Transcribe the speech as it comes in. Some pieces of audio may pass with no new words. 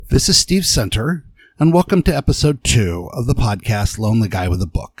This is Steve Center, and welcome to episode 2 of the podcast Lonely Guy with a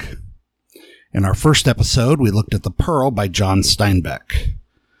Book. In our first episode, we looked at The Pearl by John Steinbeck.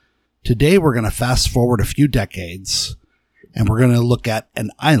 Today, we're going to fast forward a few decades, and we're going to look at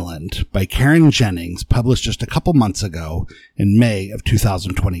An Island by Karen Jennings, published just a couple months ago in May of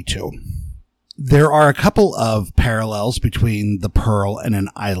 2022. There are a couple of parallels between The Pearl and An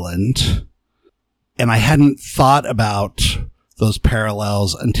Island, and I hadn't thought about those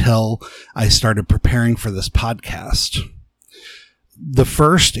parallels until I started preparing for this podcast. The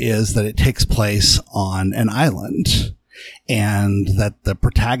first is that it takes place on an island and that the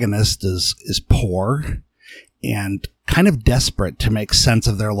protagonist is poor and kind of desperate to make sense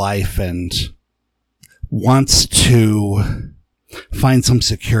of their life and wants to find some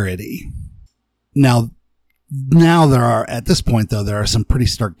security. Now there are, at this point though, there are some pretty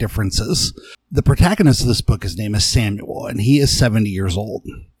stark differences. The protagonist of this book, his name is Samuel, and he is 70 years old.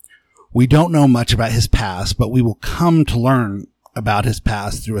 We don't know much about his past, but we will come to learn about his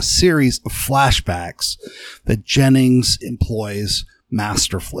past through a series of flashbacks that Jennings employs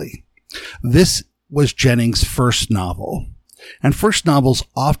masterfully. This was Jennings' first novel, and first novels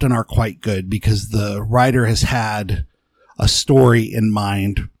often are quite good because the writer has had a story in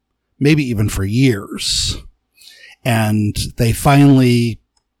mind, maybe even for years. And they finally,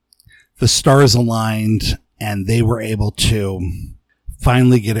 the stars aligned and they were able to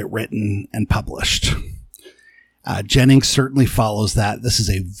finally get it written and published. Jennings certainly follows that. This is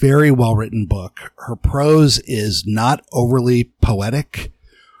a very well-written book. Her prose is not overly poetic,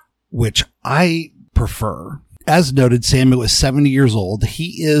 which I prefer. As noted, Samuel is 70 years old.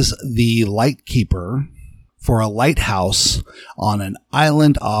 He is the lightkeeper for a lighthouse on an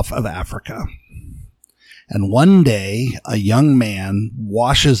island off of Africa. And one day, a young man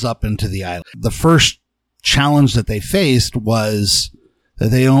washes up into the island. The first challenge that they faced was that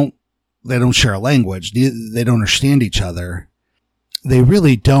they don't share a language. They don't understand each other. They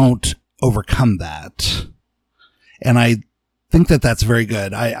really don't overcome that. And I think that that's very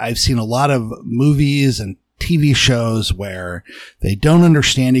good. I've seen a lot of movies and TV shows where they don't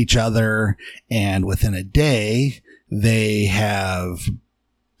understand each other, and within a day, they have,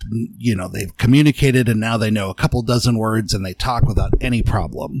 they've communicated and now they know a couple dozen words and they talk without any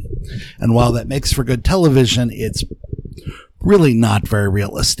problem. And while that makes for good television, it's really not very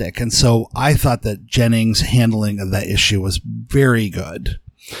realistic. And so I thought that Jennings' handling of that issue was very good,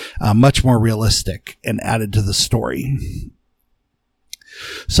 much more realistic and added to the story.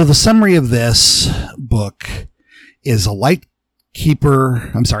 So the summary of this book is a lighthouse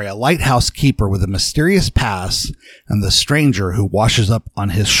keeper with a mysterious past and the stranger who washes up on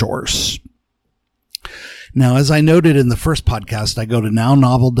his shores. Now, as I noted in the first podcast, I go to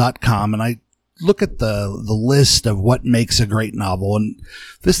nownovel.com and I look at the list of what makes a great novel. And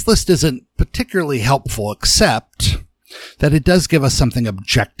this list isn't particularly helpful, except that it does give us something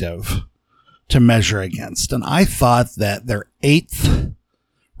objective to measure against. And I thought that their 8th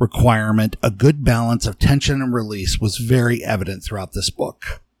requirement, a good balance of tension and release, was very evident throughout this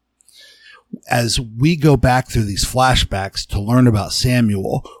book. As we go back through these flashbacks to learn about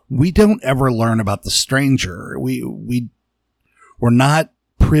Samuel, we don't ever learn about the stranger. We're not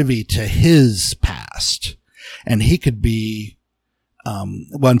privy to his past, and he could be,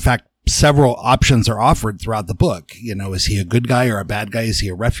 in fact, several options are offered throughout the book. Is he a good guy or a bad guy? Is he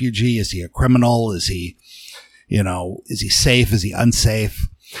a refugee? Is he a criminal? Is he safe? Is he unsafe?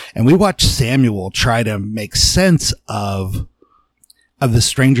 And we watch Samuel try to make sense of the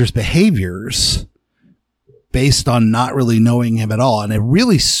stranger's behaviors based on not really knowing him at all. And it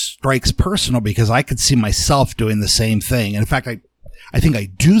really strikes personal because I could see myself doing the same thing. And in fact, I think I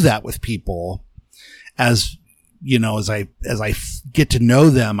do that with people as I get to know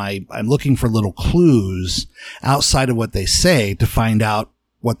them. I'm looking for little clues outside of what they say to find out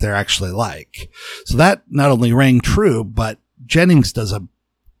what they're actually like. So that not only rang true, but Jennings does a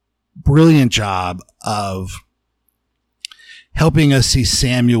brilliant job of helping us see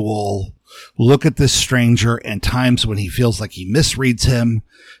Samuel look at this stranger, and times when he feels like he misreads him,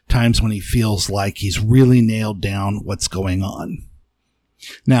 times when he feels like he's really nailed down what's going on.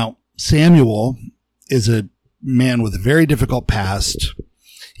 Now, Samuel is a man with a very difficult past.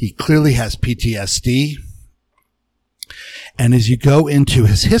 He clearly has PTSD. And as you go into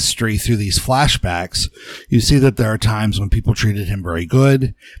his history through these flashbacks, you see that there are times when people treated him very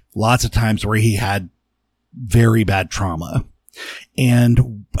good, lots of times where he had very bad trauma,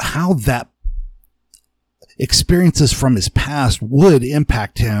 and how that experiences from his past would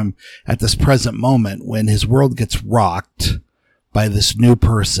impact him at this present moment when his world gets rocked by this new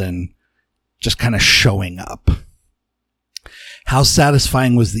person just kind of showing up. How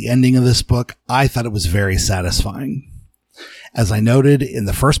satisfying was the ending of this book? I thought it was very satisfying. As I noted in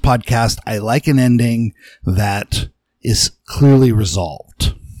the first podcast, I like an ending that is clearly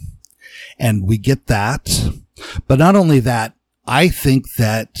resolved. And we get that. But not only that, I think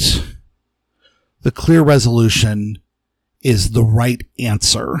that the clear resolution is the right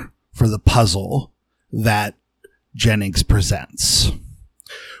answer for the puzzle that Jennings presents.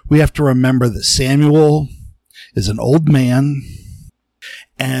 We have to remember that Samuel is an old man,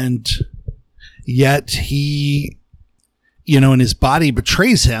 and yet he, and his body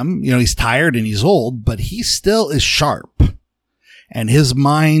betrays him. He's tired and he's old, but he still is sharp. And his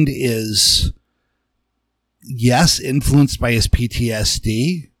mind is, yes, influenced by his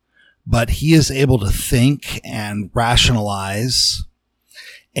PTSD, but he is able to think and rationalize.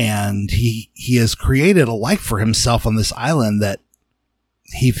 And he has created a life for himself on this island that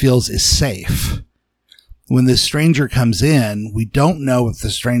he feels is safe. When this stranger comes in, we don't know if the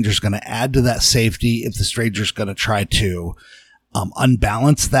stranger's going to add to that safety, if the stranger's going to try to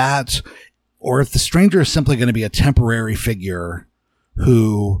unbalance that, or if the stranger is simply going to be a temporary figure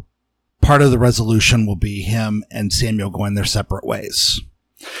who part of the resolution will be him and Samuel going their separate ways.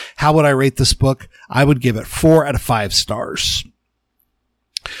 How would I rate this book? I would give it 4 out of 5 stars.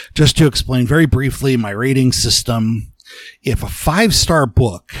 Just to explain very briefly my rating system, if a 5-star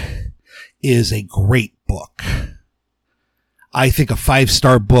book is a great book, I think a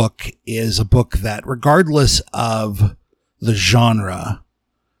 5-star book is a book that, regardless of the genre,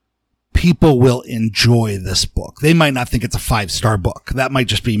 people will enjoy this book. They might not think it's a 5-star book. That might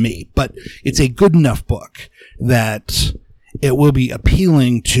just be me, but it's a good enough book that it will be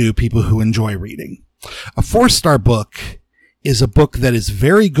appealing to people who enjoy reading. A 4-star book is a book that is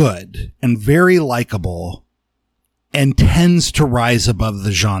very good and very likable and tends to rise above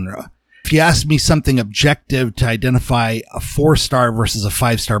the genre. If you ask me something objective to identify a 4-star versus a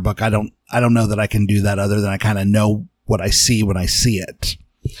 5-star book, I don't know that I can do that, other than I kind of know what I see when I see it.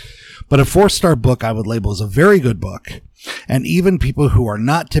 But a 4-star book I would label as a very good book. And even people who are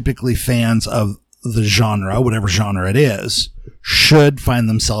not typically fans of the genre, whatever genre it is, should find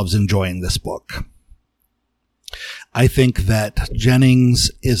themselves enjoying this book. I think that Jennings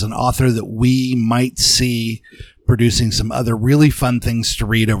is an author that we might see producing some other really fun things to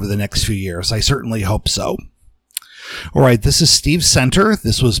read over the next few years. I certainly hope so. All right, this is Steve Center.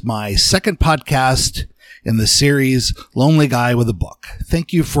 This was my second podcast in the series, Lonely Guy with a Book.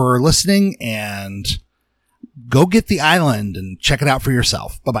 Thank you for listening, and go get The Island and check it out for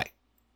yourself. Bye-bye.